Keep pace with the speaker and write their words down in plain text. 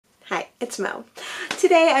it's Mo.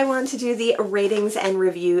 Today I want to do the ratings and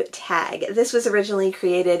review tag. This was originally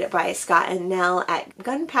created by Scott and Nell at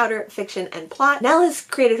Gunpowder Fiction and Plot. Nell has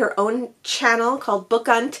created her own channel called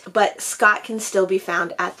Bookunt, but Scott can still be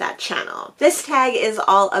found at that channel. This tag is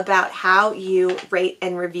all about how you rate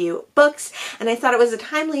and review books, and I thought it was a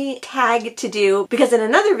timely tag to do because in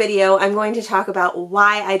another video I'm going to talk about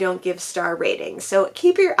why I don't give star ratings. So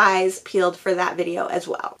keep your eyes peeled for that video as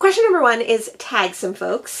well. Question number 1 is tag some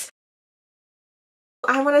folks.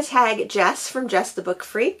 I want to tag Jess from Jess the Book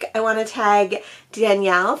Freak. I want to tag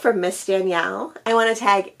Danielle from Miss Danielle. I want to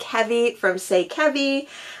tag Kevy from Say Kevy.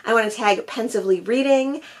 I want to tag Pensively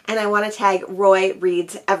Reading, and I want to tag Roy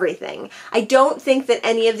Reads Everything. I don't think that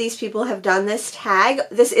any of these people have done this tag.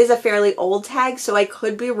 This is a fairly old tag, so I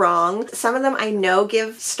could be wrong. Some of them I know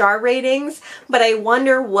give star ratings, but I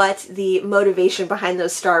wonder what the motivation behind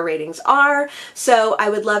those star ratings are, so I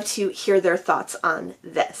would love to hear their thoughts on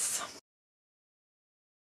this.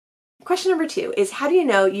 Question number 2 is, how do you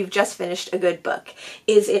know you've just finished a good book?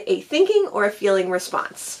 Is it a thinking or a feeling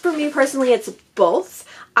response? For me personally, it's both.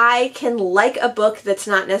 I can like a book that's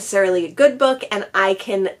not necessarily a good book, and I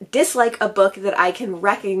can dislike a book that I can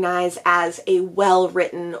recognize as a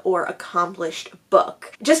well-written or accomplished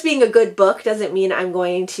book. Just being a good book doesn't mean I'm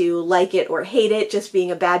going to like it or hate it. Just being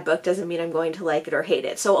a bad book doesn't mean I'm going to like it or hate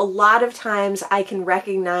it. So a lot of times I can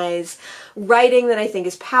recognize writing that I think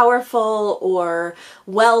is powerful or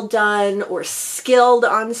well done or skilled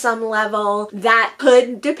on some level that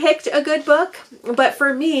could depict a good book. But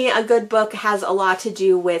for me, a good book has a lot to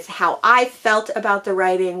do with how I felt about the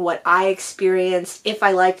writing, what I experienced, if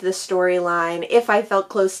I liked the storyline, if I felt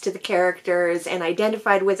close to the characters and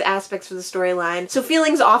identified with aspects of the storyline. So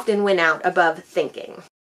feelings often win out above thinking.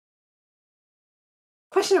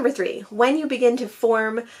 Question number 3, when you begin to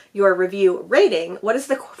form your review rating, what is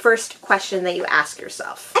the first question that you ask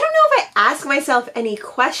yourself? I don't know if I ask myself any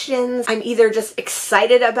questions. I'm either just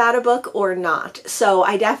excited about a book or not. So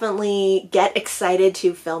I definitely get excited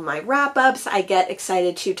to film my wrap-ups. I get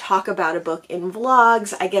excited to talk about a book in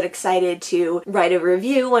vlogs. I get excited to write a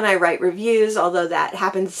review when I write reviews, although that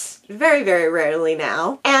happens very, very rarely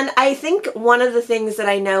now. And I think one of the things that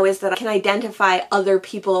I know is that I can identify other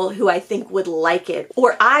people who I think would like it,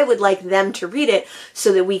 or I would like them to read it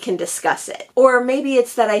so that we can discuss it. Or maybe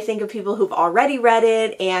it's that I think of people who've already read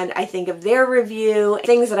it and I think of their review,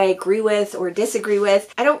 things that I agree with or disagree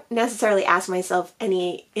with. I don't necessarily ask myself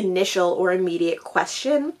any initial or immediate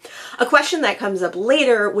question. A question that comes up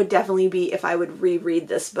later would definitely be if I would reread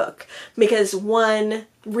this book, because one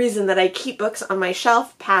reason that I keep books on my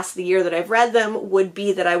shelf past the year that I've read them would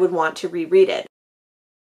be that I would want to reread it.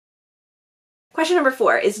 Question number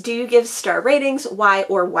 4 is, do you give star ratings? Why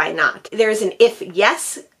or why not? There's an if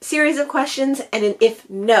yes series of questions and an if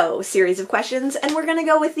no series of questions, and we're going to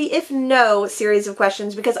go with the if no series of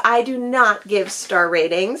questions because I do not give star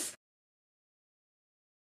ratings.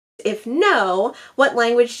 If no, what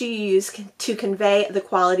language do you use to convey the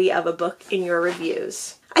quality of a book in your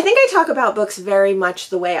reviews? I think I talk about books very much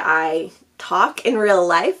the way I talk in real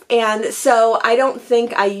life, and so I don't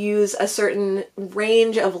think I use a certain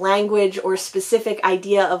range of language or specific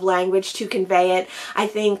idea of language to convey it. I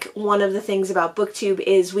think one of the things about Booktube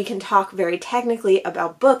is we can talk very technically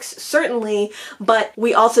about books, certainly, but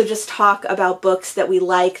we also just talk about books that we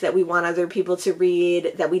like, that we want other people to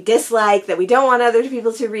read, that we dislike, that we don't want other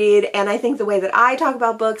people to read, and I think the way that I talk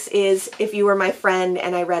about books is if you were my friend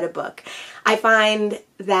and I read a book. I find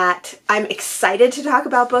that I'm excited to talk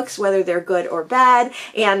about books, whether they're good or bad,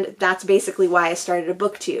 and that's basically why I started a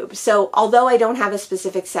booktube. So although I don't have a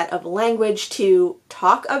specific set of language to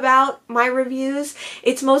talk about my reviews,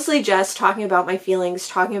 it's mostly just talking about my feelings,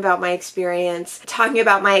 talking about my experience, talking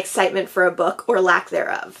about my excitement for a book or lack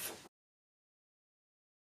thereof.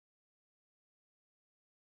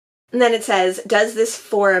 And then it says, does this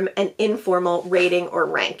form an informal rating or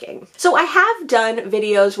ranking? So I have done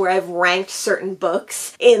videos where I've ranked certain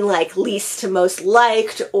books in like least to most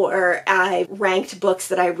liked, or I ranked books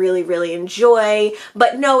that I really, really enjoy.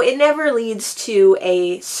 But no, it never leads to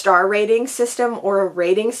a star rating system or a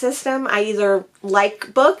rating system. I either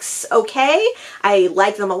like books, okay, I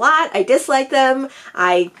like them a lot, I dislike them,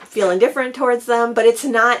 I feel indifferent towards them, but it's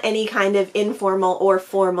not any kind of informal or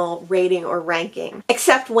formal rating or ranking,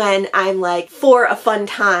 except when I'm like for a fun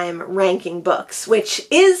time ranking books, which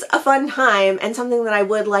is a fun time and something that I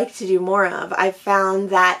would like to do more of. I've found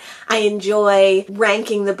that I enjoy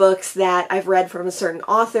ranking the books that I've read from a certain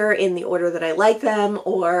author in the order that I like them,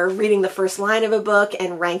 or reading the first line of a book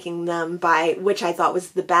and ranking them by which I thought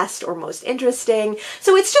was the best or most interesting.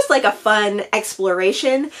 So it's just like a fun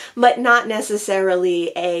exploration, but not necessarily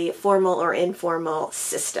a formal or informal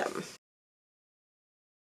system.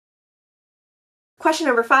 Question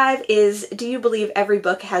number 5 is, do you believe every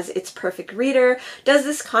book has its perfect reader? Does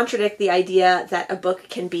this contradict the idea that a book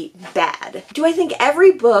can be bad? Do I think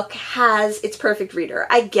every book has its perfect reader?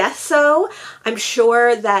 I guess so. I'm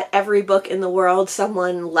sure that every book in the world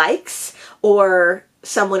someone likes or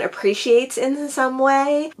someone appreciates in some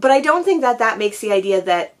way, but I don't think that that makes the idea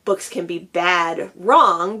that books can be bad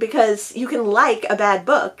wrong, because you can like a bad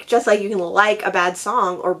book just like you can like a bad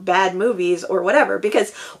song or bad movies or whatever,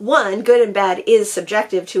 because one, good and bad is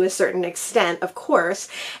subjective to a certain extent, of course,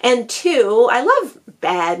 and two, I love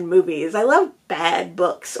bad movies. I love bad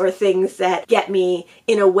books or things that get me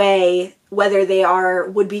in a way, whether they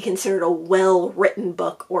would be considered a well-written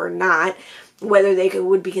book or not, whether they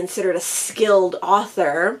would be considered a skilled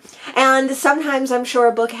author. And sometimes I'm sure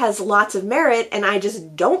a book has lots of merit and I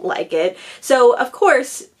just don't like it. So of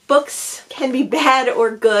course, books can be bad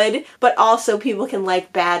or good, but also people can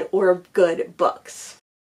like bad or good books.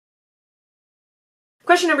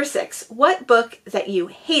 Question number 6, what book that you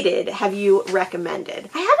hated have you recommended?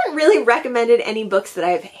 I haven't really recommended any books that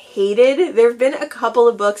I've hated. There have been a couple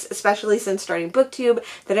of books, especially since starting Booktube,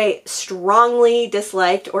 that I strongly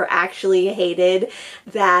disliked or actually hated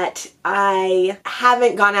that I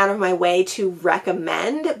haven't gone out of my way to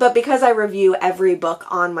recommend, but because I review every book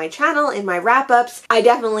on my channel in my wrap-ups, I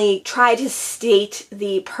definitely try to state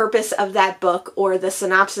the purpose of that book or the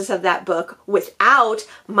synopsis of that book without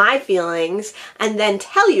my feelings, and then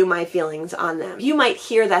tell you my feelings on them. You might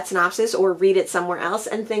hear that synopsis or read it somewhere else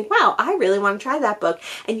and think, wow, I really want to try that book,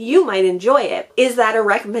 and you might enjoy it. Is that a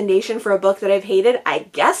recommendation for a book that I've hated? I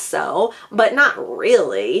guess so, but not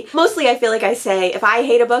really. Mostly I feel like I say, if I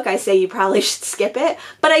hate a book, I say you probably should skip it,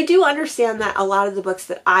 but I do understand that a lot of the books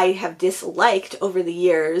that I have disliked over the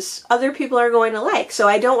years, other people are going to like, so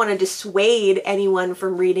I don't want to dissuade anyone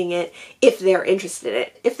from reading it if they're interested in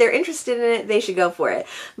it. If they're interested in it, they should go for it.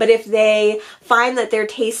 But if they find that their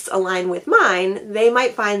tastes align with mine, they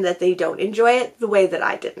might find that they don't enjoy it the way that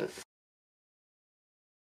I didn't.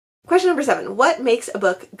 Question number 7, what makes a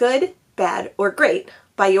book good, bad, or great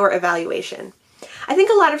by your evaluation? I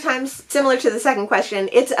think a lot of times, similar to the second question,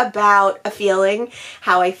 it's about a feeling,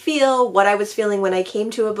 how I feel, what I was feeling when I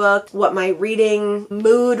came to a book, what my reading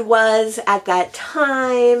mood was at that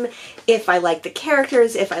time, if I like the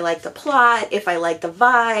characters, if I like the plot, if I like the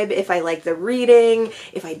vibe, if I like the reading,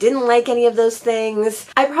 if I didn't like any of those things.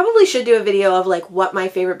 I probably should do a video of like what my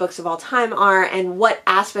favorite books of all time are and what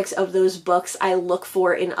aspects of those books I look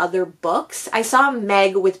for in other books. I saw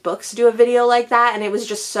Meg with Books do a video like that, and it was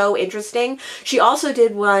just so interesting. She also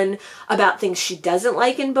did one about things she doesn't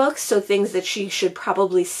like in books, so things that she should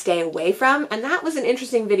probably stay away from, and that was an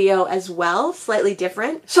interesting video as well, slightly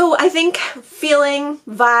different. So I think feeling,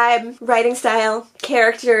 vibe, writing style,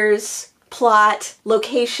 characters, plot,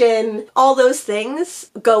 location, all those things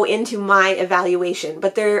go into my evaluation,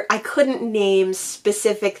 but I couldn't name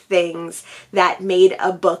specific things that made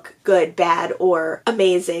a book good, bad, or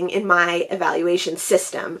amazing in my evaluation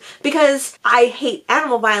system, because I hate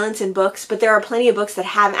animal violence in books, but there are plenty of books that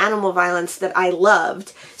have animal violence that I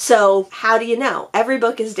loved. So how do you know? Every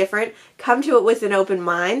book is different. Come to it with an open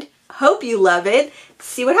mind. Hope you love it.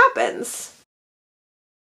 See what happens.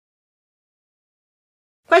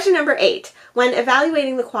 Question number 8. When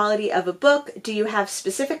evaluating the quality of a book, do you have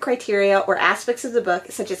specific criteria or aspects of the book,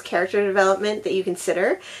 such as character development, that you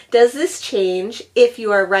consider? Does this change if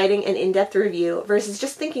you are writing an in-depth review versus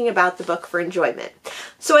just thinking about the book for enjoyment?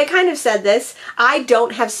 So I kind of said this. I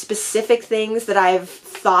don't have specific things that I've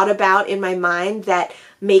thought about in my mind that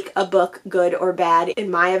make a book good or bad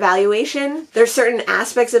in my evaluation. There's certain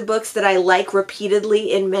aspects of books that I like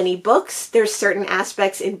repeatedly in many books. There's certain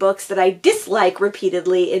aspects in books that I dislike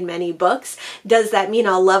repeatedly in many books. Does that mean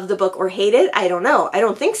I'll love the book or hate it? I don't know. I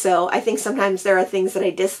don't think so. I think sometimes there are things that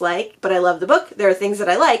I dislike, but I love the book. There are things that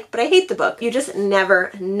I like, but I hate the book. You just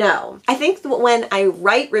never know. I think that when I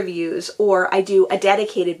write reviews or I do a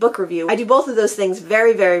dedicated book review, I do both of those things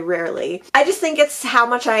very, very rarely. I just think it's how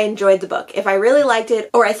much I enjoyed the book. If I really liked it,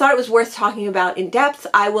 or I thought it was worth talking about in depth,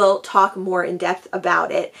 I will talk more in depth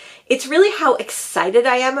about it. It's really how excited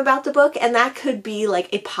I am about the book, and that could be like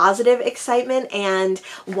a positive excitement and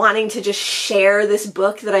wanting to just share this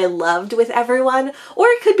book that I loved with everyone, or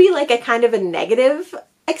it could be like a kind of a negative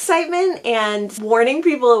excitement and warning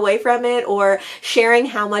people away from it or sharing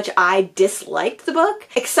how much I disliked the book.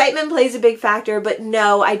 Excitement plays a big factor, but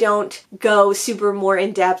no, I don't go super more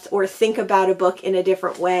in depth or think about a book in a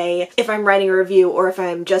different way if I'm writing a review or if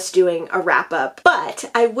I'm just doing a wrap up. But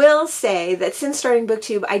I will say that since starting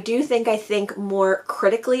Booktube, I do think I think more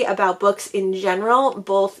critically about books in general,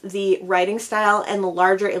 both the writing style and the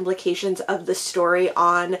larger implications of the story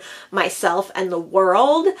on myself and the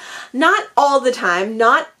world. Not all the time,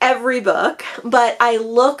 not every book, but I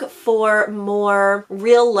look for more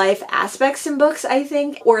real life aspects in books, I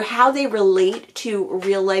think, or how they relate to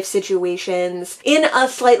real life situations in a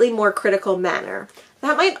slightly more critical manner.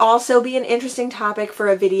 That might also be an interesting topic for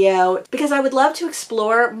a video because I would love to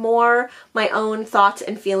explore more my own thoughts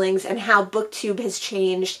and feelings and how Booktube has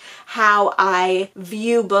changed how I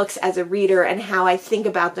view books as a reader and how I think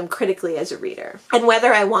about them critically as a reader. And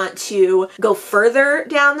whether I want to go further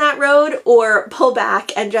down that road or pull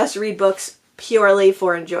back and just read books purely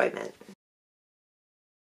for enjoyment.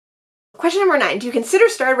 Question number 9, do you consider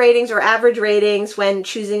star ratings or average ratings when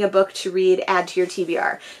choosing a book to read, add to your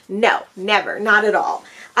TBR? No, never, not at all.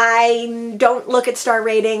 I don't look at star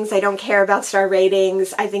ratings. I don't care about star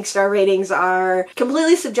ratings. I think star ratings are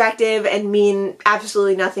completely subjective and mean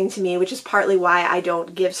absolutely nothing to me, which is partly why I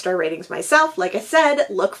don't give star ratings myself. Like I said,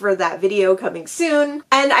 look for that video coming soon.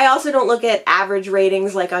 And I also don't look at average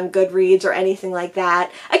ratings like on Goodreads or anything like that.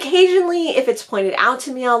 Occasionally, if it's pointed out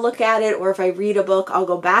to me, I'll look at it, or if I read a book, I'll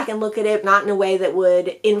go back and look at it, not in a way that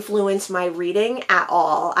would influence my reading at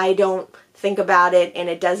all. I don't think about it, and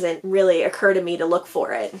it doesn't really occur to me to look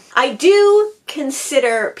for it. I do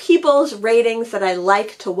consider people's ratings that I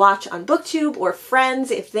like to watch on Booktube or friends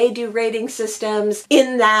if they do rating systems,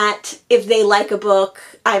 in that if they like a book,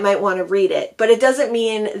 I might want to read it. But it doesn't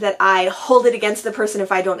mean that I hold it against the person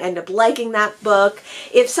if I don't end up liking that book.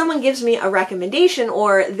 If someone gives me a recommendation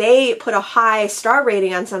or they put a high star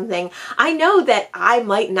rating on something, I know that I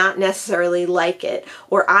might not necessarily like it,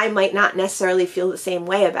 or I might not necessarily feel the same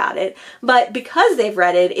way about it, but because they've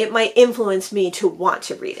read it, it might influence me to want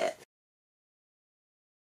to read it.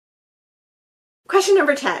 Question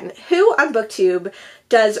number 10. Who on Booktube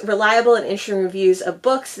does reliable and interesting reviews of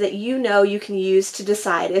books that you know you can use to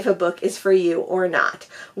decide if a book is for you or not?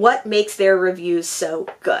 What makes their reviews so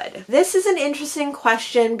good? This is an interesting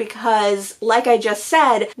question because, like I just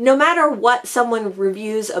said, no matter what someone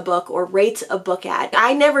reviews a book or rates a book at,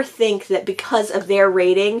 I never think that because of their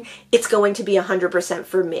rating, it's going to be 100%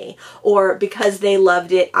 for me, or because they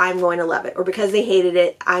loved it, I'm going to love it, or because they hated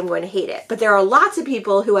it, I'm going to hate it. But there are lots of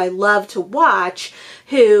people who I love to watch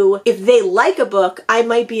who, if they like a book, I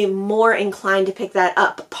might be more inclined to pick that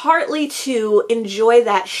up, partly to enjoy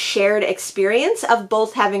that shared experience of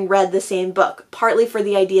both having read the same book, partly for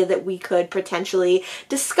the idea that we could potentially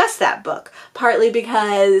discuss that book, partly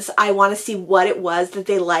because I want to see what it was that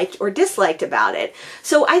they liked or disliked about it.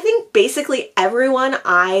 So I think basically everyone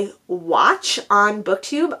I watch on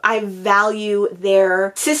Booktube, I value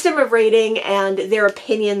their system of rating and their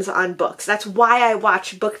opinions on books. That's why I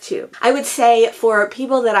watch Booktube. I would say for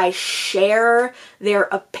people that I share their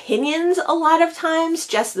opinions a lot of times,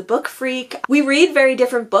 Jess the Book Freak, we read very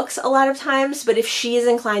different books a lot of times, but if she is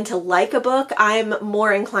inclined to like a book, I'm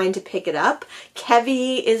more inclined to pick it up.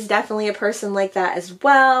 Kevi is definitely a person like that as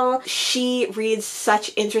well. She reads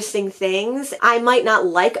such interesting things. I might not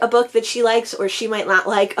like a book that she likes, or she might not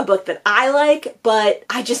like a book that I like, but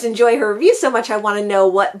I just enjoy her reviews so much I want to know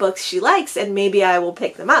what books she likes, and maybe I will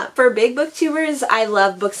pick them up. For big booktubers, I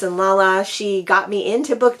love Books and Lala. She got me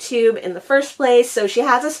into Booktube in the first place, so she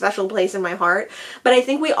has a special place in my heart, but I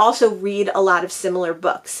think we also read a lot of similar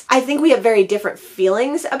books. I think we have very different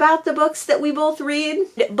feelings about the books that we both read.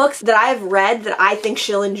 Books that I've read that I think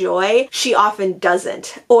she'll enjoy, she often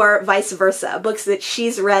doesn't, or vice versa. Books that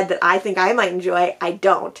she's read that I think I might enjoy, I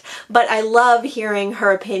don't. But I love hearing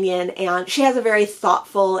her opinion, and she has a very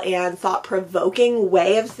thoughtful and thought-provoking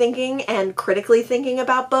way of thinking and critically thinking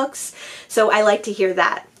about books, so I like to hear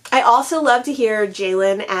that. I also love to hear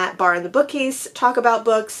Jalen at Bar in the Bookcase talk about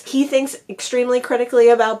books. He thinks extremely critically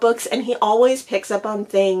about books, and he always picks up on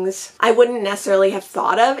things I wouldn't necessarily have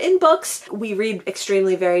thought of in books. We read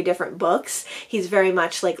extremely very different books. He's very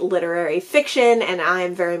much like literary fiction, and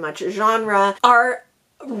I'm very much genre. Our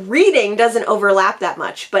reading doesn't overlap that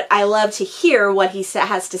much, but I love to hear what he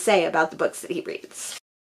has to say about the books that he reads.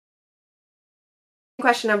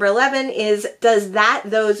 Question number 11 is, does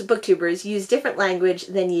those booktubers use different language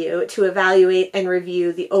than you to evaluate and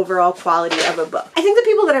review the overall quality of a book? I think the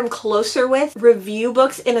people that I'm closer with review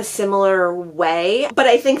books in a similar way, but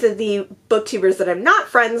I think that the booktubers that I'm not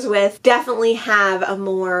friends with definitely have a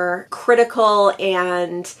more critical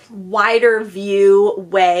and wider view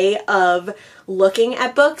way of looking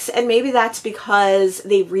at books, and maybe that's because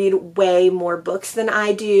they read way more books than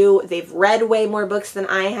I do. They've read way more books than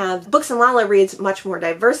I have. Books and Lala reads much more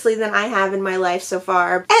diversely than I have in my life so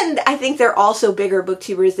far. And I think they're also bigger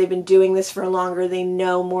booktubers. They've been doing this for longer. They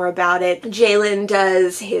know more about it. Jalen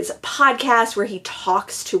does his podcast where he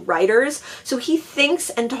talks to writers. So he thinks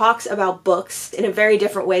and talks about books in a very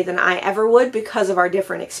different way than I ever would because of our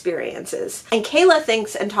different experiences. And Kayla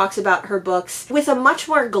thinks and talks about her books with a much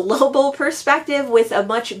more global perspective, with a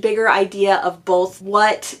much bigger idea of both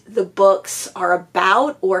what the books are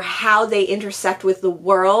about or how they intersect with the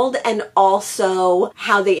world, and also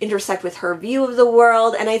how they intersect with her view of the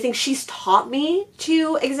world. And I think she's taught me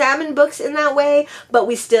to examine books in that way, but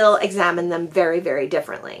we still examine them very, very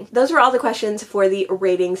differently. Those were all the questions for the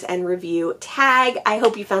ratings and review tag. I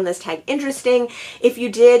hope you found this tag interesting. If you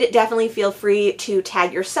did, definitely feel free to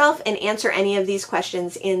tag yourself and answer any of these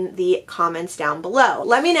questions in the comments down below.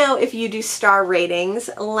 Let me know if you do star ratings.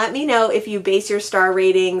 Let me know if you base your star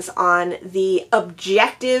ratings on the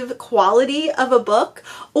objective quality of a book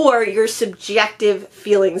or your subjective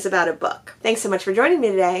feelings about a book. Thanks so much for joining me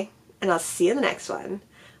today, and I'll see you in the next one.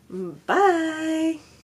 Bye!